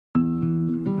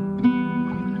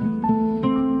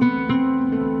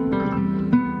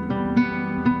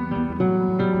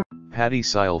Patti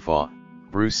Scialfa,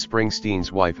 Bruce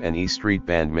Springsteen's wife and E Street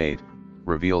bandmate,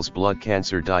 reveals blood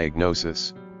cancer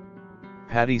diagnosis.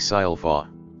 Patti Scialfa,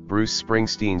 Bruce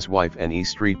Springsteen's wife and E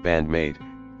Street bandmate,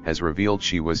 has revealed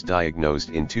she was diagnosed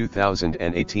in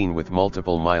 2018 with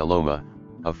multiple myeloma,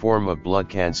 a form of blood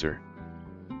cancer.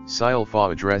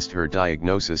 Scialfa addressed her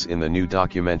diagnosis in the new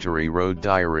documentary Road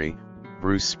Diary,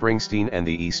 Bruce Springsteen and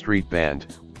the E Street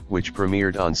Band, which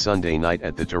premiered on Sunday night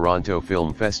at the Toronto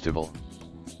Film Festival.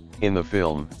 In the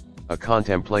film, a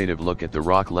contemplative look at the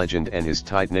rock legend and his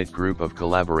tight-knit group of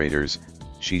collaborators,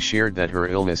 she shared that her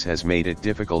illness has made it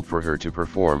difficult for her to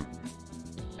perform.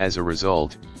 As a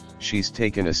result, she's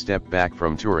taken a step back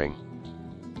from touring.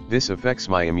 "This affects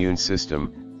my immune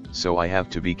system, so I have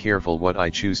to be careful what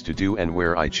I choose to do and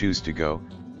where I choose to go,"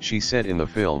 she said in the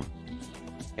film.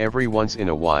 "Every once in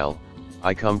a while,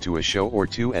 I come to a show or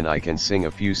two and I can sing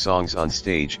a few songs on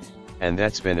stage, and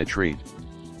that's been a treat.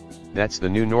 That's the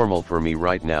new normal for me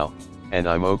right now, and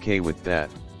I'm okay with that."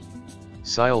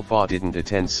 Scialfa didn't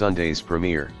attend Sunday's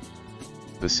premiere.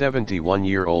 The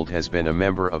 71-year-old has been a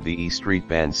member of the E Street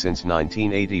Band since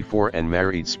 1984 and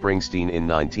married Springsteen in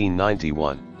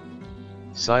 1991.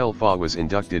 Scialfa was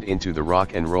inducted into the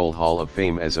Rock and Roll Hall of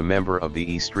Fame as a member of the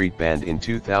E Street Band in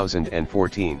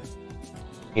 2014.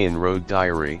 In Road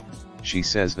Diary, she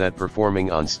says that performing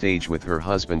on stage with her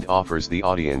husband offers the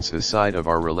audience a side of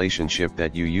our relationship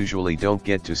that you usually don't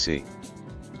get to see.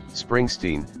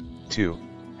 Springsteen, too,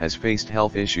 has faced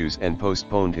health issues and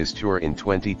postponed his tour in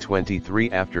 2023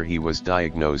 after he was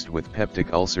diagnosed with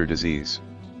peptic ulcer disease.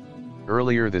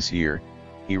 Earlier this year,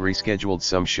 he rescheduled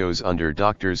some shows under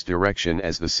doctor's direction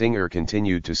as the singer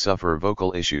continued to suffer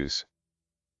vocal issues.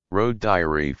 Road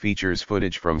Diary features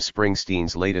footage from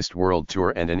Springsteen's latest world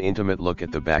tour and an intimate look at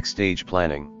the backstage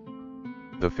planning.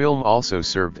 The film also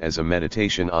served as a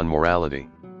meditation on mortality.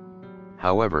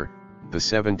 However, the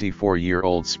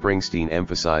 74-year-old Springsteen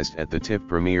emphasized at the TIFF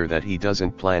premiere that he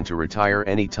doesn't plan to retire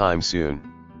anytime soon.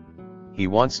 He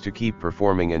wants to keep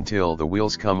performing until the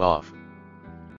wheels come off.